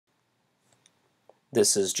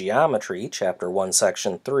This is Geometry, Chapter 1,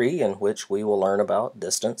 Section 3, in which we will learn about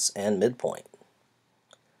distance and midpoint.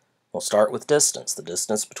 We'll start with distance. The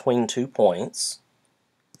distance between 2 points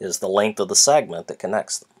is the length of the segment that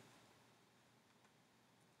connects them.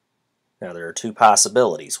 Now there are two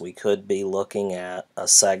possibilities. We could be looking at a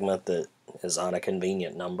segment that is on a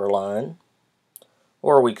convenient number line,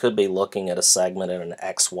 or we could be looking at a segment in an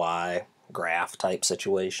XY graph type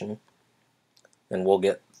situation, and we'll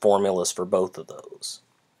get formulas for both of those.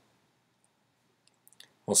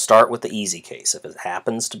 We'll start with the easy case. If it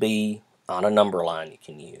happens to be on a number line you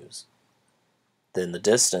can use, then the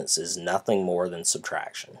distance is nothing more than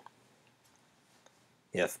subtraction.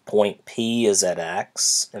 If point P is at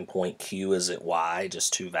X and point Q is at Y,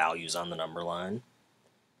 just two values on the number line,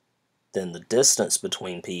 then the distance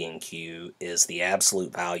between P and Q is the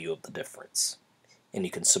absolute value of the difference. And you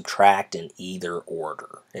can subtract in either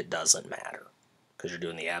order. It doesn't matter. Because you're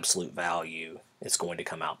doing the absolute value, it's going to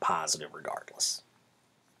come out positive regardless.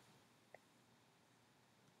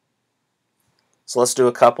 So let's do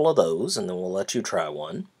a couple of those and then we'll let you try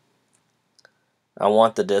one. I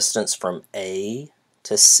want the distance from A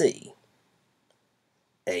to C.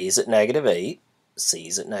 A is at -8, C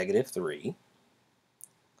is at -3.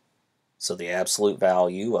 So the absolute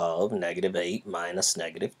value of -8 minus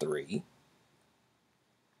 -3.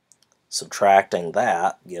 Subtracting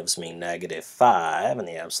that gives me -5, and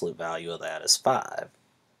the absolute value of that is 5.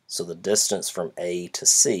 So the distance from A to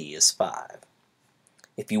C is 5.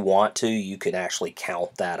 If you want to, you can actually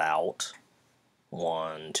count that out.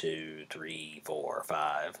 1, 2, 3, 4,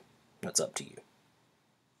 5. That's up to you.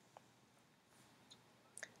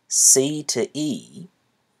 C to E,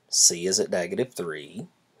 C is at -3,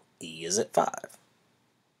 E is at 5.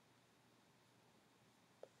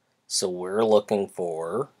 So we're looking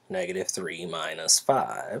for -3 minus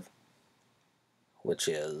 5, which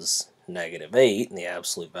is -8, and the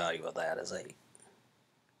absolute value of that is 8.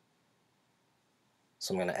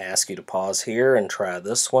 So I'm going to ask you to pause here and try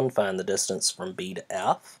this one, find the distance from B to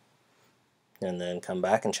F, and then come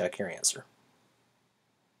back and check your answer.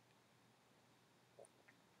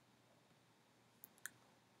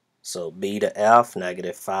 So B to F,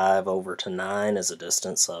 -5 over to 9 is a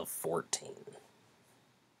distance of 14.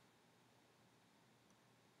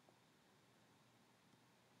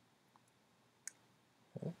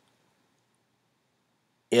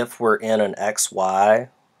 If we're in an XY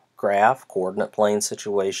graph, coordinate plane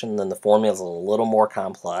situation, then the formula is a little more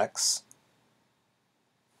complex.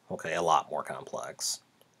 Okay, a lot more complex.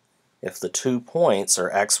 If the 2 points are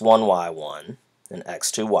x1, y1 and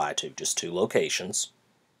x2, y2, just two locations,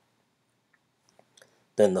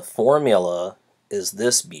 then the formula is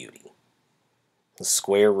this beauty. The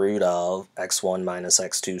square root of x1 minus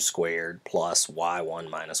x2 squared plus y1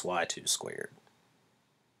 minus y2 squared.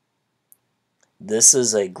 This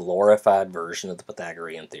is a glorified version of the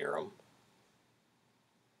Pythagorean theorem.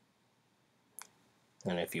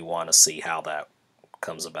 And if you want to see how that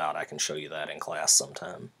comes about, I can show you that in class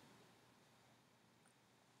sometime.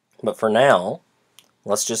 But for now,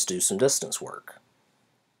 let's just do some distance work.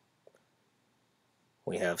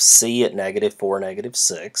 We have C at -4,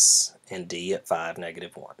 -6, and D at 5,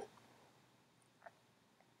 -1.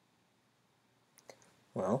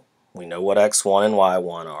 Well, we know what x1 and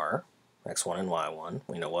y1 are. x1 and y1.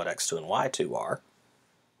 We know what x2 and y2 are.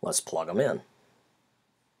 Let's plug them in.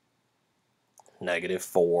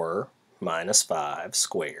 -4 minus 5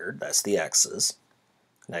 squared, that's the x's.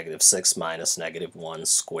 -6 minus -1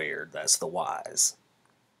 squared, that's the y's.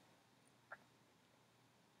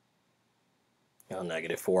 Now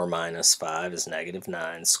 -4 minus 5 is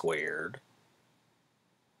 -9 squared.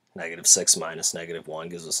 -6 minus -1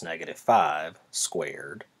 gives us -5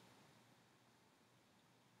 squared.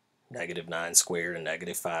 -9 squared and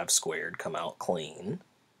 -5 squared come out clean.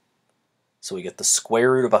 So we get the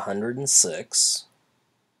square root of 106,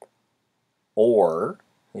 or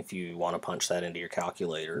if you want to punch that into your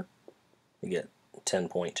calculator, you get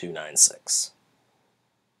 10.296.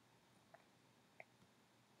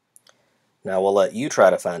 Now we'll let you try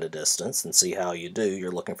to find a distance and see how you do.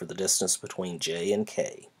 You're looking for the distance between J and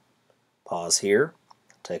K. Pause here,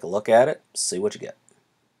 take a look at it, see what you get.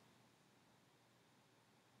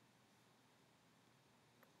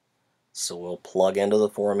 So we'll plug into the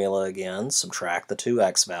formula again, subtract the two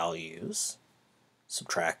x values,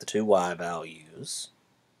 subtract the two y values,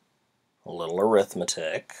 a little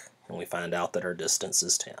arithmetic, and we find out that our distance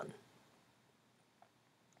is 10.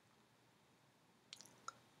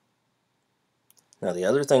 Now the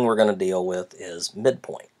other thing we're going to deal with is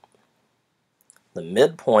midpoint. The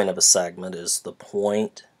midpoint of a segment is the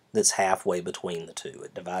point that's halfway between the two.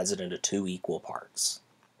 It divides it into two equal parts.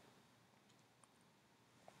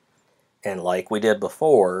 And like we did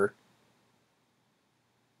before,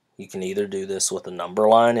 you can either do this with a number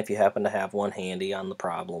line if you happen to have one handy on the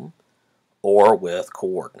problem, or with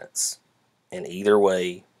coordinates. And either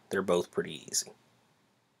way, they're both pretty easy.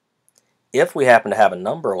 If we happen to have a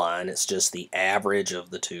number line, it's just the average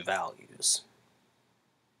of the two values.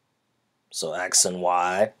 So x and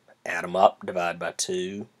y, add them up, divide by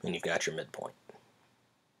 2, and you've got your midpoint.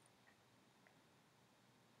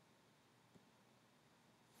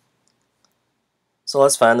 So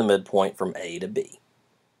let's find the midpoint from A to B.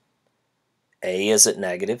 A is at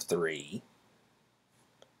 -3,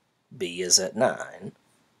 B is at 9.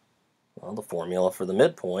 Well, the formula for the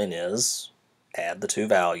midpoint is add the two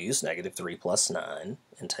values, -3 plus 9,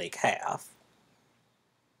 and take half.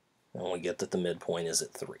 And we get that the midpoint is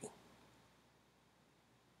at 3.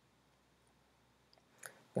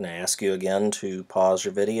 I'm going to ask you again to pause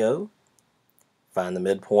your video, find the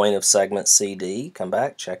midpoint of segment CD, come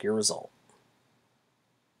back, check your result.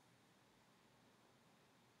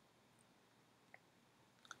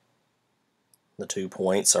 The 2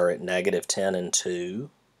 points are at -10 and 2.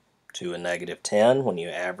 2 and -10, when you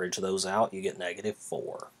average those out, you get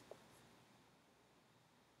 -4.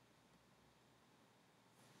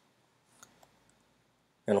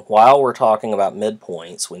 And while we're talking about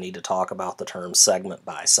midpoints, we need to talk about the term segment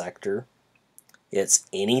bisector. It's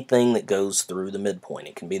anything that goes through the midpoint.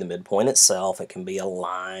 It can be the midpoint itself, it can be a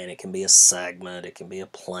line, it can be a segment, it can be a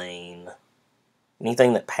plane.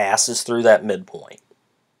 Anything that passes through that midpoint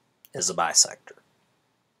is a bisector.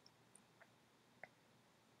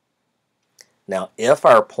 Now, if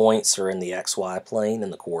our points are in the xy plane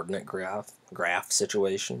in the coordinate graph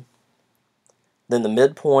situation, then the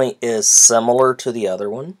midpoint is similar to the other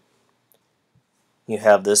one. You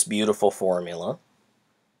have this beautiful formula,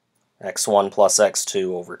 x1 plus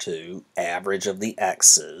x2 over 2, average of the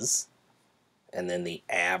x's, and then the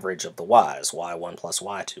average of the y's, y1 plus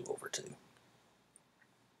y2 over 2.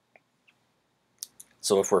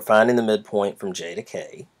 So if we're finding the midpoint from J to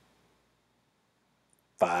K,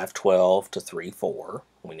 512 to 34,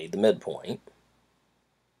 we need the midpoint.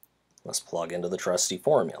 Let's plug into the trusty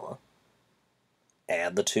formula.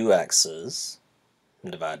 Add the two x's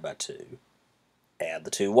and divide by 2. Add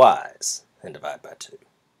the two y's and divide by 2.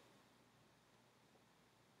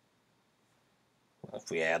 If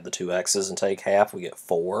we add the two x's and take half, we get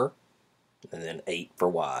 4, and then 8 for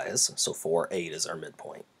y's, so 4, 8 is our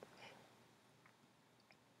midpoint.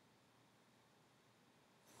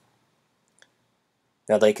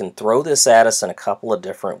 Now they can throw this at us in a couple of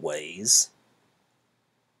different ways.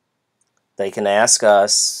 They can ask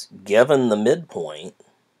us, given the midpoint,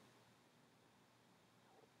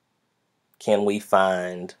 can we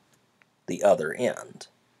find the other end?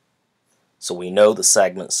 So we know the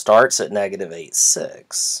segment starts at -8,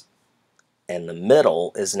 6, and the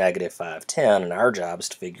middle is -5, 10, and our job is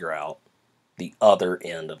to figure out the other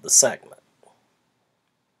end of the segment.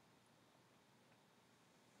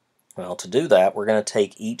 Well, to do that, we're going to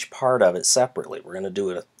take each part of it separately. We're going to do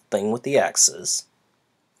a thing with the x's.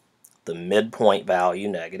 The midpoint value,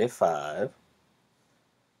 -5,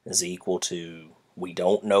 is equal to, we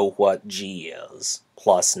don't know what g is,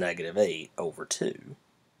 plus -8 over 2.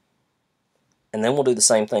 And then we'll do the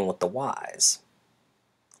same thing with the y's.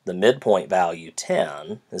 The midpoint value,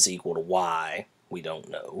 10, is equal to y, we don't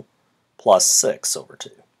know, plus 6 over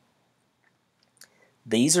 2.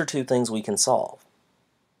 These are two things we can solve.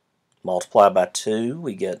 Multiply by 2,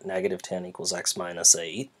 we get -10 equals x minus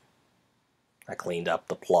 8. I cleaned up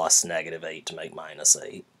the plus -8 to make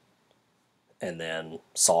 -8. And then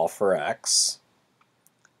solve for x.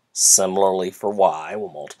 Similarly for y, we'll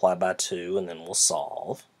multiply by 2 and then we'll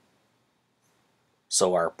solve.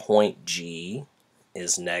 So our point G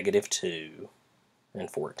is -2 and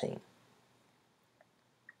 14.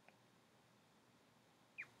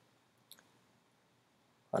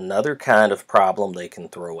 Another kind of problem they can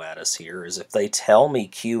throw at us here is if they tell me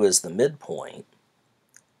Q is the midpoint,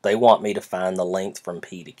 they want me to find the length from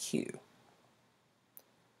P to Q.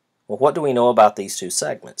 Well, what do we know about these two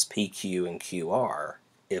segments, PQ and QR?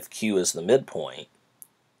 If Q is the midpoint,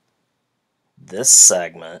 this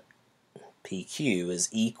segment, PQ, is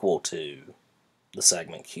equal to the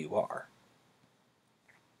segment QR.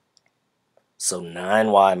 So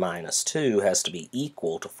 9y minus 2 has to be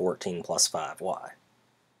equal to 14 plus 5y.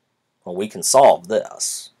 Well, we can solve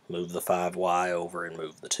this. Move the 5y over and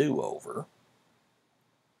move the 2 over.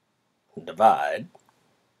 Divide.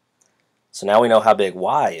 So now we know how big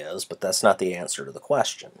y is, but that's not the answer to the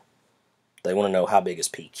question. They want to know how big is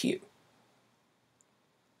PQ.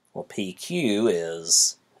 Well, PQ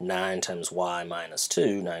is 9 times y minus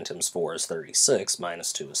 2. 9 times 4 is 36.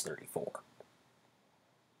 Minus 2 is 34.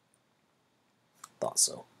 Thought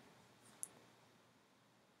so.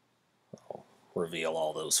 I'll reveal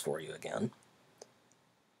all those for you again.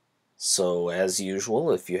 So as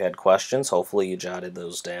usual, if you had questions, hopefully you jotted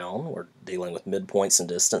those down. We're dealing with midpoints and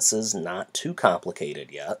distances, not too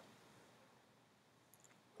complicated yet.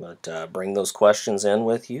 But bring those questions in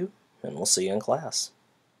with you, and we'll see you in class.